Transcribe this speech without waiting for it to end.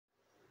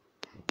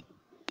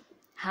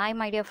Hi,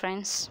 my dear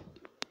friends.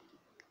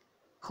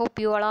 Hope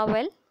you all are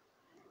well.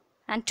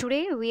 And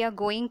today we are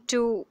going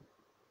to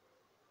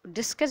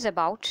discuss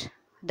about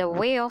the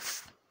way of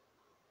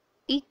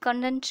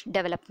e-content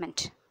development.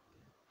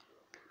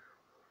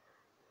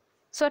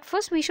 So, at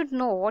first, we should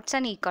know what's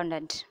an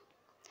e-content.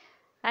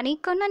 An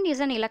e-content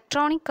is an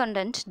electronic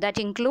content that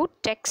includes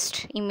text,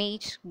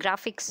 image,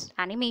 graphics,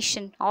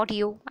 animation,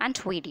 audio, and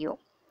video.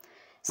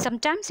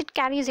 Sometimes it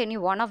carries any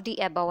one of the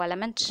above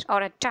elements,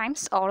 or at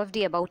times all of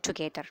the above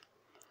together.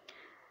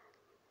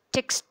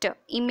 Text,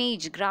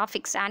 image,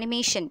 graphics,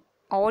 animation,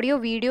 audio,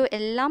 video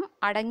എല്ലാം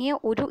അടങ്ങിയ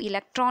ഒരു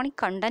electronic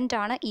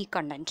കണ്ടൻറ്റാണ് ഈ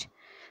content.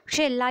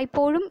 പക്ഷേ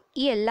എല്ലായ്പ്പോഴും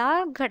ഈ എല്ലാ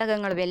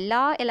ഘടകങ്ങളും എല്ലാ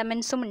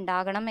എലമെൻസും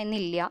ഉണ്ടാകണം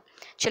എന്നില്ല.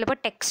 ചിലപ്പോൾ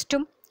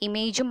ടെക്സ്റ്റും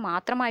ഇമേജും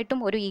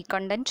മാത്രമായിട്ടും ഒരു ഈ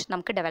കണ്ടൻറ്റ്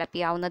നമുക്ക് ഡെവലപ്പ്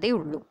ചെയ്യാവുന്നതേ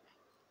ഉള്ളൂ.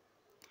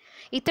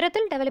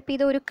 ഇത്തരത്തിൽ ഡെവലപ്പ്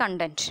ചെയ്ത ഒരു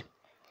കണ്ടൻറ്റ്,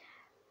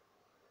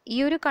 ഈ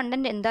ഒരു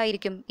കണ്ടൻറ്റ്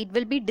എന്തായിരിക്കും? It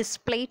will be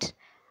displayed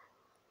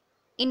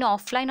in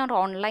offline or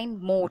online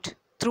mode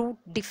through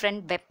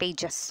different web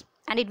pages.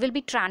 And it will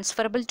be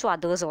transferable to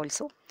others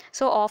also.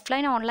 So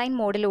offline online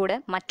മോഡിലൂടെ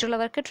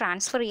മറ്റുള്ളവർക്ക്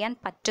ട്രാൻസ്ഫർ ചെയ്യാൻ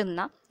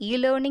പറ്റുന്ന ഇ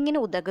ലേണിങ്ങിന്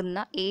ഉതകുന്ന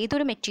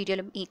ഏതൊരു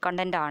മെറ്റീരിയലും ഈ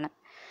കണ്ടൻ്റാണ്.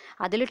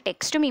 അതിൽ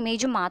ടെക്സ്റ്റും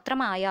ഇമേജും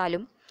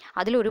മാത്രമായാലും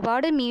അതിൽ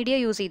ഒരുപാട് മീഡിയ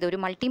യൂസ് ചെയ്ത് ഒരു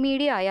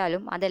മൾട്ടിമീഡിയ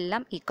ആയാലും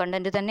അതെല്ലാം ഈ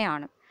കണ്ടൻറ്റ്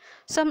തന്നെയാണ്.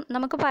 സോ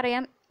നമുക്ക്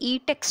പറയാം ഈ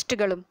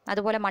ടെക്സ്റ്റുകളും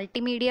അതുപോലെ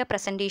മൾട്ടിമീഡിയ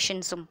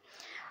പ്രസൻറ്റേഷൻസും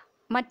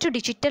മറ്റു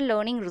ഡിജിറ്റൽ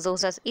ലേണിംഗ്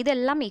റിസോഴ്സസ്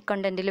ഇതെല്ലാം ഈ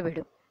കണ്ടൻറ്റിൽ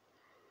വിടും.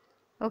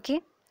 ഓക്കെ,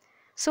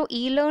 സോ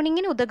ഇ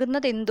ലേണിങ്ങിന്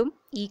ഉതകുന്നത് എന്തും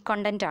ഇ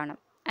കണ്ടൻ്റ് ആണ്.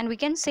 And we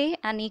can say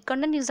an E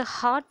content is the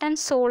heart and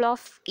soul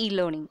of E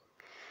learning.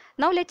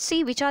 Now let's see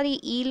which are the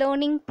E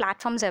learning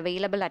platforms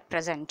available at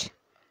present.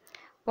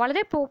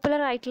 വളരെ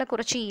popular ആയിട്ടുള്ള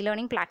കുറച്ച് E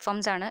learning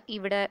platforms ആണ്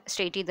ഇവിടെ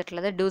state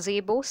ചെയ്തിട്ടുള്ളത്.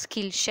 ഡുസേബോ,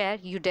 Skillshare,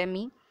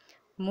 Udemy,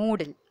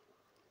 മൂഡിൽ.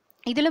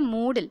 ഇതിൽ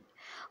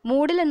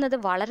മൂഡിൽ എന്നത്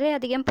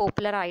വളരെയധികം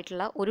popular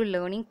ആയിട്ടുള്ള ഒരു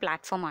ലേണിംഗ്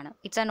പ്ലാറ്റ്ഫോമാണ്.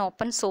 It's an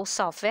open source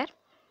software.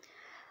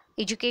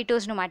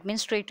 എഡ്യൂക്കേറ്റേഴ്സിനും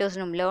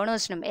അഡ്മിനിസ്ട്രേറ്റേഴ്സിനും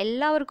ലേണേഴ്സിനും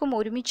എല്ലാവർക്കും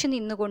ഒരുമിച്ച്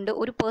നിന്നുകൊണ്ട്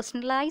ഒരു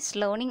പേഴ്സണലൈസ്ഡ്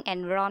ലേണിംഗ്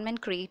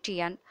എൻവയോൺമെൻറ്റ് ക്രിയേറ്റ്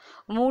ചെയ്യാൻ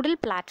മൂഡിൽ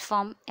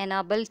പ്ലാറ്റ്ഫോം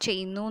എനാബിൾ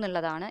ചെയ്യുന്നു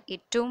എന്നുള്ളതാണ്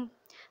ഏറ്റവും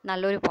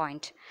നല്ലൊരു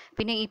പോയിന്റ്.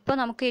 പിന്നെ ഇപ്പോൾ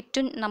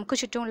നമുക്ക്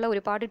ചുറ്റുമുള്ള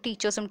ഒരുപാട്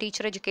ടീച്ചേഴ്സും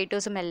ടീച്ചർ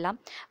എഡ്യൂക്കേറ്റേഴ്സും എല്ലാം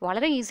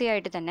വളരെ ഈസി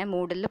ആയിട്ട് തന്നെ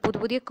മൂഡിൽ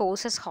പുതിയ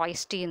കോഴ്സസ്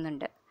ഹോസ്റ്റ്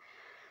ചെയ്യുന്നുണ്ട്.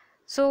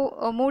 സോ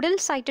മൂഡിൽ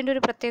സൈറ്റിൻ്റെ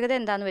ഒരു പ്രത്യേകത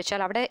എന്താണെന്ന്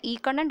വെച്ചാൽ അവിടെ ഈ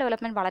കണ്ടൻറ്റ്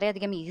ഡെവലപ്മെൻറ്റ്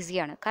വളരെയധികം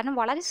ഈസിയാണ്. കാരണം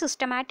വളരെ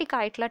സിസ്റ്റമാറ്റിക്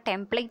ആയിട്ടുള്ള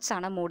ടെംപ്ലേറ്റ്സ്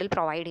ആണ് മൂഡിൽ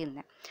പ്രൊവൈഡ്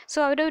ചെയ്യുന്നത്. സോ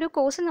അവരുടെ ഒരു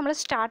കോഴ്സ് നമ്മൾ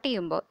സ്റ്റാർട്ട്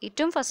ചെയ്യുമ്പോൾ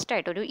ഏറ്റവും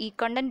ഫസ്റ്റായിട്ട് ഒരു ഈ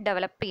കണ്ടൻറ്റ്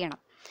ഡെവലപ്പ് ചെയ്യണം.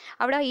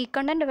 അവിടെ ഈ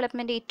കണ്ടൻറ്റ്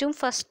ഡെവലപ്മെൻറ്റ് ഏറ്റവും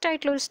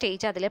ഫസ്റ്റായിട്ടുള്ള ഒരു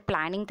സ്റ്റേജ് അതിൽ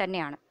പ്ലാനിങ്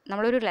തന്നെയാണ്.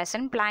 നമ്മളൊരു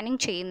ലെസൺ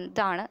പ്ലാനിങ്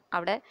ചെയ്യുന്നതാണ്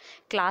അവിടെ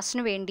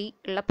ക്ലാസ്സിന് വേണ്ടി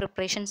ഉള്ള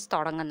പ്രിപ്പറേഷൻസ്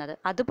തുടങ്ങുന്നത്.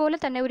 അതുപോലെ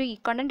തന്നെ ഒരു ഈ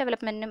കണ്ടൻറ്റ്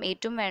ഡെവലപ്മെൻറ്റിനും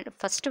ഏറ്റവും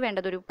ഫസ്റ്റ്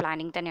വേണ്ടത് ഒരു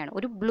പ്ലാനിങ് തന്നെയാണ്.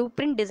 ഒരു ബ്ലൂ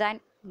പ്രിൻറ്റ് ഡിസൈൻ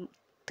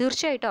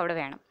തീർച്ചയായിട്ടും അവിടെ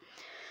വേണം.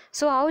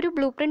 സോ ആ ഒരു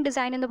ബ്ലൂ പ്രിൻറ്റ്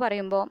ഡിസൈൻ എന്ന്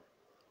പറയുമ്പോൾ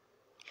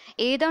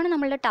ഏതാണ്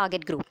നമ്മളുടെ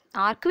ടാർഗറ്റ് ഗ്രൂപ്പ്,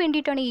 ആർക്ക്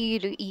വേണ്ടിയിട്ടാണ്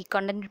ഈ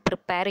കണ്ടൻറ്റ്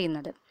പ്രിപ്പയർ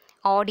ചെയ്യുന്നത്,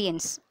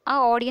 ഓഡിയൻസ്, ആ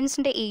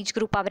ഓഡിയൻസിൻ്റെ ഏജ്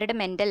ഗ്രൂപ്പ്, അവരുടെ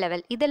മെൻ്റൽ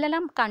ലെവൽ,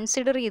 ഇതെല്ലാം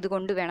കൺസിഡർ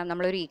ചെയ്തുകൊണ്ട് വേണം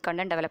നമ്മളൊരു ഈ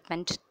കണ്ടൻറ്റ്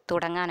ഡെവലപ്മെൻറ്റ്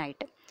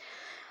തുടങ്ങാനായിട്ട്.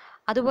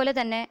 അതുപോലെ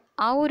തന്നെ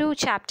ആ ഒരു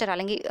ചാപ്റ്റർ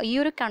അല്ലെങ്കിൽ ഈ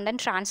ഒരു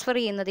കണ്ടൻറ്റ് ട്രാൻസ്ഫർ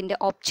ചെയ്യുന്നതിൻ്റെ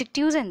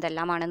ഒബ്ജക്റ്റീവ്സ്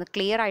എന്തെല്ലാമാണെന്ന്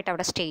ക്ലിയർ ആയിട്ട്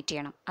അവിടെ സ്റ്റേറ്റ്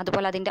ചെയ്യണം.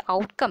 അതുപോലെ അതിൻ്റെ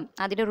ഔട്ട്കം,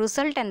 അതിൻ്റെ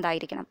റിസൾട്ട്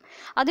എന്തായിരിക്കണം,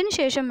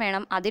 അതിനുശേഷം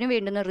വേണം അതിന്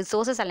വേണ്ടുന്ന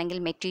റിസോഴ്സസ്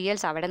അല്ലെങ്കിൽ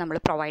മെറ്റീരിയൽസ് അവിടെ നമ്മൾ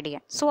പ്രൊവൈഡ്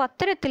ചെയ്യാൻ. സോ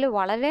അത്തരത്തിൽ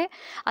വളരെ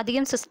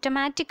അധികം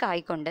സിസ്റ്റമാറ്റിക്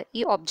ആയിക്കൊണ്ട്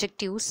ഈ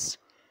ഒബ്ജക്റ്റീവ്സ്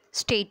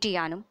സ്റ്റേറ്റ്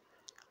ചെയ്യാനും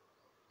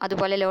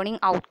അതുപോലെ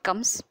ലേണിംഗ്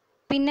ഔട്ട്കംസ്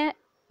പിന്നെ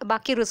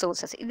ബാക്കി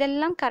റിസോഴ്സസ്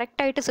ഇതെല്ലാം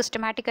കറക്റ്റായിട്ട്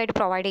സിസ്റ്റമാറ്റിക്കായിട്ട്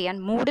പ്രൊവൈഡ് ചെയ്യാൻ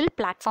മൂഡിൽ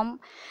പ്ലാറ്റ്ഫോം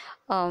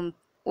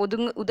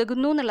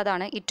ഉതകുന്നു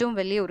എന്നുള്ളതാണ് ഏറ്റവും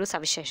വലിയൊരു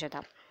സവിശേഷത.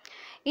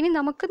 ഇനി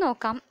നമുക്ക്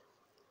നോക്കാം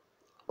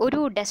ഒരു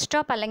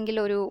ഡെസ്ക്ടോപ്പ് അല്ലെങ്കിൽ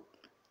ഒരു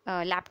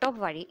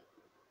ലാപ്ടോപ്പ് വഴി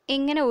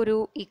എങ്ങനെ ഒരു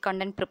ഈ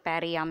കണ്ടൻറ്റ്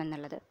പ്രിപ്പയർ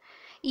ചെയ്യാമെന്നുള്ളത്.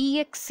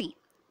 EXC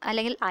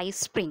അല്ലെങ്കിൽ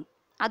ഐസ്പ്രിങ്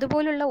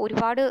അതുപോലുള്ള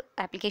ഒരുപാട്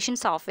ആപ്ലിക്കേഷൻ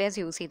സോഫ്റ്റ്വെയർസ്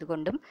യൂസ്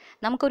ചെയ്തുകൊണ്ടും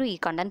നമുക്കൊരു ഈ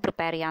കണ്ടൻറ്റ്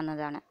പ്രിപ്പയർ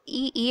ചെയ്യാവുന്നതാണ്.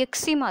 ഈ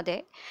EXC അതെ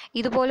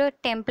ഇതുപോലെ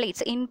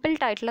ടെംപ്ലേറ്റ്സ്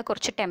ഇൻബിൽട്ട് ആയിട്ടുള്ള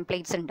കുറച്ച്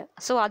ടെംപ്ലേറ്റ്സ് ഉണ്ട്.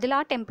 സോ അതിൽ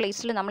ആ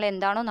ടെംപ്ലേറ്റ്സിൽ നമ്മൾ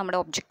എന്താണോ നമ്മുടെ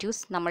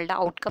ഒബ്ജക്റ്റീവ്സ്, നമ്മളുടെ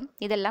ഔട്ട്കം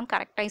ഇതെല്ലാം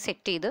കറക്റ്റായി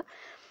സെറ്റ് ചെയ്ത്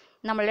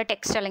നമ്മളുടെ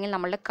ടെക്സ്റ്റ് അല്ലെങ്കിൽ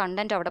നമ്മളുടെ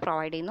കണ്ടൻറ്റ് അവിടെ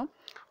പ്രൊവൈഡ് ചെയ്യുന്നു.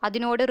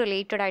 അതിനോട്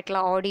റിലേറ്റഡ് ആയിട്ടുള്ള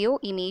ഓഡിയോ,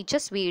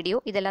 ഇമേജസ്, വീഡിയോ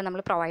ഇതെല്ലാം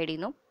നമ്മൾ പ്രൊവൈഡ്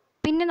ചെയ്യുന്നു.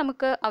 പിന്നെ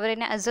നമുക്ക് അവരെ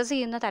അസസ്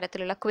ചെയ്യുന്ന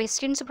തരത്തിലുള്ള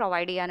ക്വസ്റ്റ്യൻസ്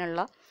പ്രൊവൈഡ്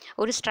ചെയ്യാനുള്ള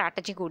ഒരു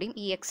സ്ട്രാറ്റജി കൂടിയും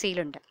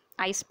EXCയിലുണ്ട്.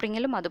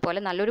 ഐസ്പ്രിങ്ങിലും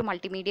അതുപോലെ നല്ലൊരു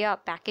മൾട്ടിമീഡിയ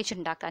പാക്കേജ്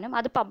ഉണ്ടാക്കാനും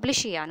അത്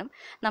പബ്ലിഷ് ചെയ്യാനും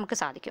നമുക്ക്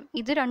സാധിക്കും.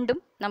 ഇത് രണ്ടും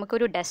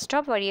നമുക്കൊരു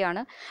ഡെസ്ക്ടോപ്പ്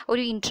വഴിയാണ്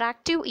ഒരു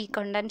ഇൻട്രാക്റ്റീവ് ഈ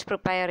കണ്ടൻറ്റ്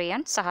പ്രിപ്പയർ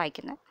ചെയ്യാൻ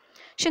സഹായിക്കുന്നത്.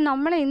 പക്ഷെ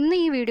നമ്മൾ ഇന്ന്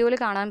ഈ വീഡിയോയിൽ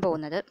കാണാൻ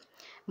പോകുന്നത്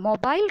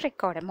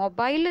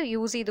മൊബൈൽ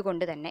യൂസ്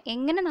ചെയ്തുകൊണ്ട് തന്നെ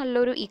എങ്ങനെ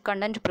നല്ലൊരു ഈ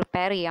കണ്ടൻറ്റ്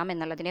പ്രിപ്പയർ ചെയ്യാം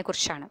എന്നുള്ളതിനെ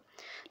കുറിച്ചാണ്.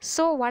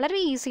 സോ വളരെ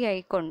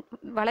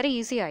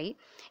ഈസിയായി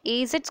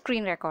AZ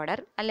സ്ക്രീൻ റെക്കോർഡർ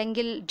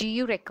അല്ലെങ്കിൽ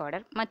DU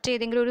റെക്കോർഡർ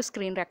മറ്റേതെങ്കിലും ഒരു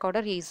സ്ക്രീൻ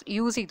റെക്കോർഡർ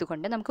യൂസ്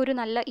ചെയ്തുകൊണ്ട് നമുക്കൊരു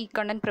നല്ല ഈ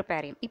കണ്ടൻറ്റ്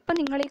പ്രിപ്പയർ ചെയ്യും. ഇപ്പം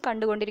നിങ്ങൾ ഈ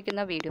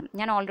കണ്ടുകൊണ്ടിരിക്കുന്ന വീഡിയോ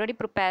ഞാൻ ഓൾറെഡി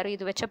പ്രിപ്പയർ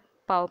ചെയ്ത് വെച്ച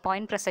പവർ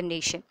പോയിൻറ്റ്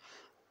പ്രസൻറ്റേഷൻ,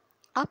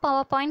 ആ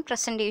പവർ പോയിൻറ്റ്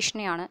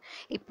പ്രസൻറ്റേഷനെയാണ്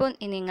ഇപ്പോൾ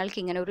നിങ്ങൾക്ക്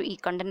ഇങ്ങനെ ഒരു ഈ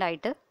കണ്ടൻ്റ്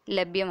ആയിട്ട്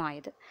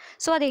ലഭ്യമായത്.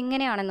 സോ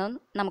അതെങ്ങനെയാണെന്ന്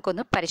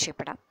നമുക്കൊന്ന്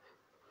പരിചയപ്പെടാം.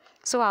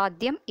 സോ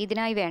ആദ്യം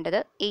ഇതിനായി വേണ്ടത്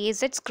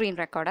AZ സ്ക്രീൻ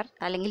റെക്കോർഡർ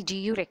അല്ലെങ്കിൽ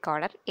GU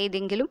റെക്കോർഡർ,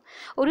 ഏതെങ്കിലും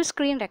ഒരു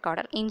സ്ക്രീൻ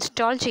റെക്കോർഡർ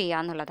ഇൻസ്റ്റാൾ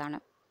ചെയ്യുക എന്നുള്ളതാണ്.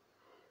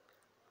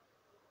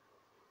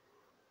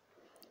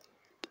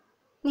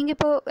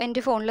 നിങ്ങൾക്കിപ്പോൾ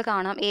എൻ്റെ ഫോണിൽ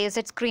കാണാം AZ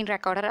സ്ക്രീൻ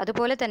റെക്കോർഡർ,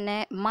 അതുപോലെ തന്നെ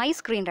മൈ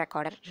സ്ക്രീൻ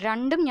റെക്കോർഡർ,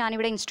 രണ്ടും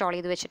ഞാനിവിടെ ഇൻസ്റ്റാൾ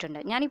ചെയ്ത് വെച്ചിട്ടുണ്ട്.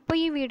 ഞാനിപ്പോൾ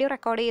ഈ വീഡിയോ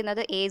റെക്കോർഡ്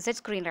ചെയ്യുന്നത് AZ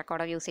സ്ക്രീൻ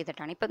റെക്കോർഡർ യൂസ്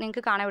ചെയ്തിട്ടാണ്. ഇപ്പോൾ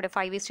നിങ്ങൾക്ക് കാണാം ഇവിടെ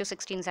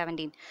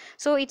 5:16:17.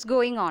 So it's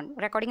going on,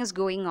 recording is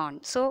going on.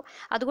 So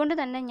അതുകൊണ്ട്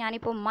തന്നെ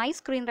ഞാനിപ്പോൾ മൈ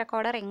സ്ക്രീൻ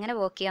റെക്കോർഡർ എങ്ങനെ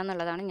വർക്ക് ചെയ്യുക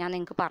എന്നുള്ളതാണ് ഞാൻ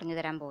നിങ്ങൾക്ക് പറഞ്ഞു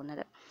തരാൻ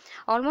പോകുന്നത്.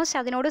 ഓൾമോസ്റ്റ്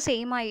അതിനോട്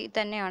സെയിം ആയി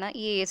തന്നെയാണ്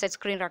ഈ AZ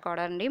screen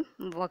റെക്കോർഡറിൻ്റെയും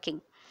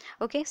working.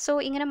 Okay, so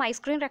ഇങ്ങനെ മൈ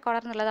സ്ക്രീൻ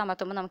റെക്കോർഡർ എന്നുള്ളത്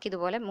അമർത്തുമ്പോൾ നമുക്ക്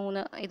ഇതുപോലെ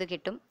 3 ഇത്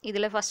കിട്ടും.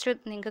 ഇതിൽ ഫസ്റ്റ്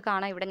നിങ്ങൾക്ക്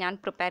കാണാം ഇവിടെ ഞാൻ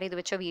പ്രിപ്പയർ ചെയ്ത്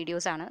വെച്ച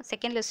വീഡിയോസാണ്.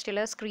 സെക്കൻഡ് ലിസ്റ്റിൽ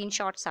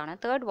സ്ക്രീൻഷോട്ട്സ് ആണ്.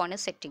 Third one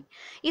setting.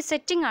 ഈ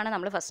സെറ്റിംഗ് ആണ്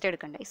നമ്മൾ ഫസ്റ്റ്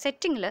എടുക്കേണ്ടത്. ഈ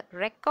സെറ്റിങ്ങിൽ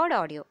റെക്കോർഡ്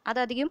ഓഡിയോ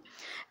അതധികം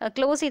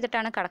ക്ലോസ്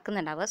ചെയ്തിട്ടാണ്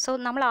കിടക്കുന്നുണ്ടാവുക. സോ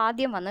നമ്മൾ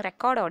ആദ്യം വന്ന്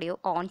റെക്കോർഡ് ഓഡിയോ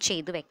ഓൺ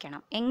ചെയ്ത്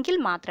വെക്കണം. എങ്കിൽ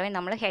മാത്രമേ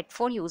നമ്മൾ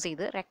ഹെഡ്ഫോൺ യൂസ്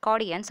ചെയ്ത്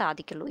റെക്കോർഡ് ചെയ്യാൻ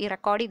സാധിക്കുള്ളൂ. ഈ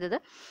റെക്കോർഡ് ചെയ്തത്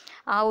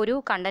ആ ഒരു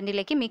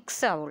കണ്ടൻറ്റിലേക്ക്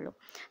മിക്സ് ആവുള്ളൂ.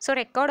 സോ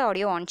റെക്കോർഡ്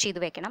ഓഡിയോ ഓൺ ചെയ്ത്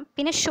വെക്കണം.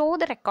 പിന്നെ ഷോ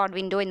ദ റെക്കോർഡ്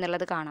വിൻഡോ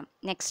എന്നുള്ളത് കാണാം.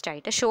 നെക്സ്റ്റ്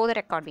ആയിട്ട് ഷോ ദ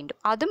റെക്കോർഡ് വിൻഡോ,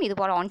 അതും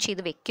ഇതുപോലെ ഓൺ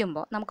ചെയ്ത്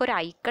വെക്കുമ്പോൾ നമുക്കൊരു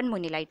ഐക്കൺ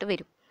മുന്നിലായിട്ട്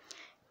വരും.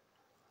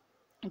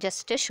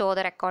 Just show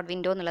the record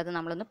window എന്നുള്ളത്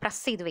നമ്മളൊന്ന്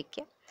പ്രസ് ചെയ്ത്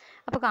വെക്കുക.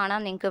 അപ്പോൾ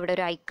കാണാം നിങ്ങൾക്ക് ഇവിടെ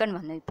ഒരു ഐക്കൺ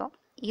വന്നു. ഇപ്പോൾ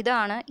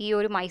ഇതാണ് ഈ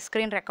ഒരു മൈ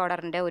സ്ക്രീൻ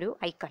റെക്കോർഡറിൻ്റെ ഒരു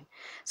ഐക്കൺ.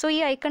 സോ ഈ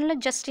ഐക്കണിൽ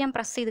ജസ്റ്റ് ഞാൻ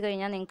പ്രസ് ചെയ്ത്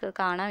കഴിഞ്ഞാൽ നിങ്ങൾക്ക്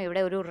കാണാം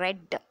ഇവിടെ ഒരു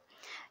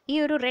ഈ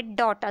ഒരു റെഡ്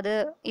ഡോട്ട്,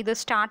 ഇത്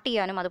സ്റ്റാർട്ട്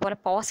ചെയ്യാനും അതുപോലെ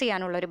പോസ്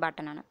ചെയ്യാനുള്ള ഒരു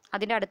ബട്ടണാണ്.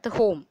 അതിൻ്റെ അടുത്ത്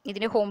ഹോം,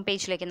 ഇതിൻ്റെ ഹോം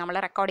പേജിലേക്ക് നമ്മളെ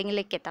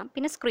റെക്കോർഡിങ്ങിലേക്ക് എത്താം.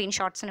 പിന്നെ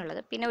സ്ക്രീൻഷോട്ട്സിനുള്ളത്,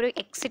 പിന്നെ ഒരു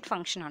എക്സിറ്റ്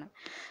ഫംഗ്ഷനാണ്.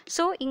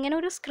 സോ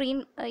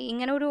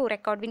ഇങ്ങനെ ഒരു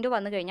റെക്കോർഡ് വിൻഡോ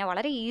വന്നു കഴിഞ്ഞാൽ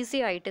വളരെ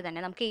ഈസി ആയിട്ട്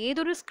തന്നെ നമുക്ക്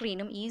ഏതൊരു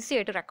സ്ക്രീനും ഈസി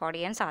ആയിട്ട് റെക്കോർഡ്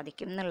ചെയ്യാൻ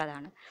സാധിക്കും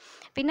എന്നുള്ളതാണ്.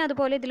 പിന്നെ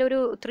അതുപോലെ ഇതിലൊരു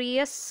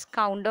 3S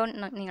കൗണ്ട് ഡൗൺ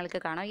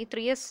നിങ്ങൾക്ക് കാണാം. ഈ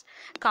 3S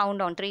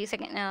count down 3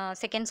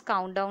 seconds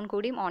count down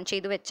കൂടി ഓൺ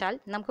ചെയ്ത് വെച്ചാൽ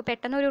നമുക്ക്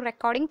പെട്ടെന്ന് ഒരു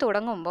റെക്കോർഡിംഗ്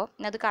തുടങ്ങുമ്പോൾ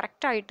അത്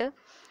കറക്റ്റായിട്ട്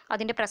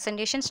അതിൻ്റെ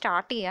പ്രസൻറ്റേഷൻ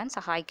സ്റ്റാർട്ട് ചെയ്യാൻ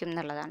സഹായിക്കും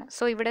എന്നുള്ളതാണ്.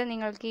 സോ ഇവിടെ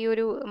നിങ്ങൾക്ക് ഈ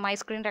ഒരു മൈ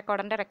സ്ക്രീൻ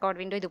റെക്കോർഡറിൻ്റെ റെക്കോർഡ്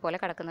വിൻഡോ ഇതുപോലെ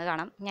കിടക്കുന്നത്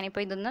കാണാം.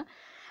 ഞാനിപ്പോൾ ഇതൊന്ന്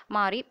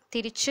മാറി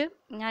തിരിച്ച്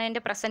ഞാൻ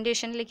എൻ്റെ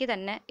പ്രസൻറ്റേഷനിലേക്ക്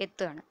തന്നെ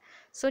എത്തുകയാണ്.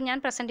 സോ ഞാൻ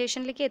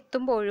പ്രസൻറ്റേഷനിലേക്ക്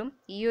എത്തുമ്പോഴും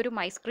ഈ ഒരു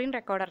മൈ സ്ക്രീൻ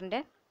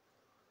റെക്കോർഡറിൻ്റെ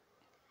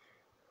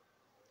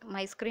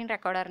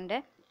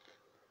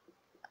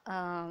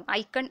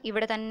ഐക്കൺ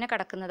ഇവിടെ തന്നെ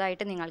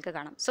കിടക്കുന്നതായിട്ട് നിങ്ങൾക്ക്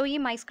കാണാം. സോ ഈ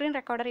മൈ സ്ക്രീൻ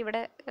റെക്കോർഡർ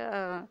ഇവിടെ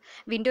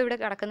വിൻഡോ ഇവിടെ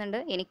കിടക്കുന്നുണ്ട്.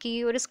 എനിക്ക് ഈ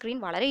ഒരു സ്ക്രീൻ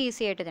വളരെ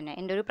ഈസി ആയിട്ട് തന്നെ,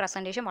 എൻ്റെ ഒരു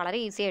പ്രസൻറ്റേഷൻ വളരെ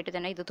ഈസി ആയിട്ട്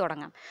തന്നെ ഇത്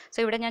തുടങ്ങാം. സോ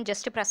ഇവിടെ ഞാൻ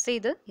ജസ്റ്റ് പ്രസ്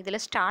ചെയ്ത് ഇതിൽ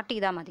സ്റ്റാർട്ട്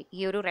ചെയ്താൽ മതി.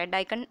 ഈ ഒരു റെഡ്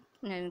ഐക്കൺ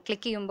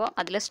ക്ലിക്ക് ചെയ്യുമ്പോൾ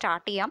അതിൽ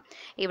സ്റ്റാർട്ട് ചെയ്യാം.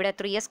 ഇവിടെ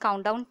 3S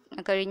കൗണ്ട് ഡൗൺ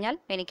കഴിഞ്ഞാൽ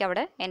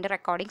എനിക്കവിടെ എൻ്റെ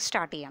റെക്കോർഡിംഗ്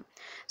സ്റ്റാർട്ട് ചെയ്യാം.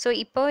 സോ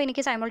ഇപ്പോൾ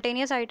എനിക്ക്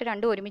സൈമിൾട്ടേനിയസ് ആയിട്ട്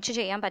രണ്ടും ഒരുമിച്ച്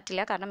ചെയ്യാൻ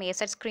പറ്റില്ല, കാരണം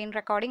AZ screen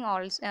recording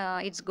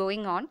it's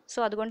going on.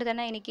 So അതുകൊണ്ട്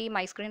തന്നെ എനിക്ക് ഈ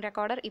മൈ സ്ക്രീൻ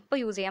റെക്കോർഡർ ഇപ്പോൾ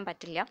യൂസ് ചെയ്യാൻ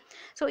പറ്റില്ല.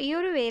 സോ ഈ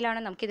ഒരു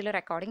വേയിലാണ് നമുക്കിതിൽ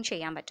റെക്കോർഡിംഗ്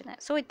ചെയ്യാൻ പറ്റുന്നത്.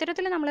 സോ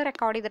ഇത്തരത്തിൽ നമ്മൾ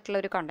റെക്കോർഡ് ചെയ്തിട്ടുള്ള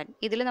ഒരു കണ്ടന്റ്,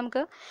 ഇതിൽ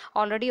നമുക്ക്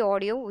ഓൾറെഡി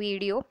ഓഡിയോ,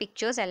 വീഡിയോ,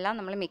 പിക്ചേഴ്സ് എല്ലാം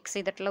നമ്മൾ മിക്സ്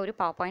ചെയ്തിട്ടുള്ള ഒരു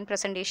പവർ പോയിൻറ്റ്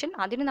പ്രസൻറ്റേഷൻ,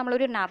 അതിന്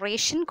നമ്മളൊരു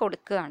നറേഷൻ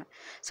കൊടുക്കുകയാണ്.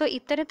 സോ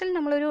ഇത്തരത്തിൽ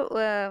നമ്മളൊരു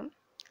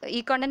ഈ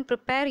കണ്ടന്റ്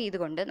പ്രിപ്പയർ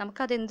ചെയ്തുകൊണ്ട്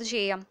നമുക്കത് എന്ത്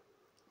ചെയ്യാം,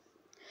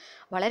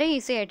 വളരെ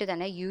ഈസി ആയിട്ട്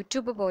തന്നെ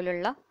യൂട്യൂബ്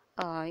പോലുള്ള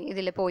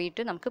ഇതിൽ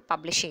പോയിട്ട് നമുക്ക്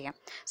പബ്ലിഷ് ചെയ്യാം.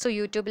 സോ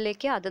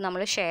യൂട്യൂബിലേക്ക് അത്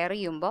നമ്മൾ ഷെയർ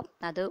ചെയ്യുമ്പോൾ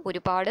അത്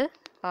ഒരുപാട്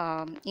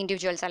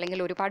ഇൻഡിവിജ്വൽസ്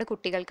അല്ലെങ്കിൽ ഒരുപാട്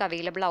കുട്ടികൾക്ക്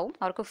അവൈലബിൾ ആവും.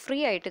 അവർക്ക് ഫ്രീ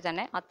ആയിട്ട്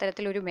തന്നെ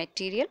അത്തരത്തിലൊരു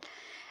മെറ്റീരിയൽ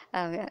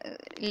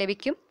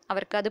ലഭിക്കും.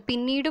 അവർക്കത്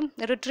പിന്നീടും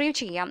റിട്രീവ്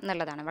ചെയ്യാം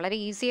എന്നുള്ളതാണ്. വളരെ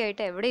ഈസി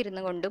ആയിട്ട് എവിടെ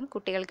ഇരുന്നു കൊണ്ടും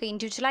കുട്ടികൾക്ക്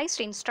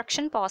ഇൻഡിവിജ്വലൈസ്ഡ്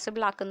ഇൻസ്ട്രക്ഷൻ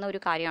പോസിബിൾ ആക്കുന്ന ഒരു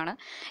കാര്യമാണ്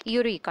ഈ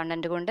ഒരു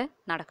കണ്ടന്റ് കൊണ്ട്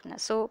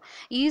നടക്കുന്നത്. സോ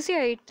ഈസി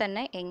ആയിട്ട്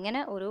തന്നെ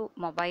എങ്ങനെ ഒരു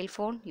മൊബൈൽ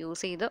ഫോൺ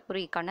യൂസ് ചെയ്ത്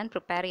ഒരു കണ്ടന്റ്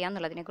പ്രിപ്പയർ ചെയ്യാം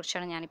എന്നുള്ളതിനെ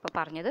കുറിച്ചാണ് ഞാനിപ്പോൾ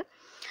പറഞ്ഞത്.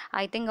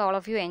 I think all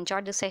of U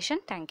enjoyed this session.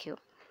 Thank you.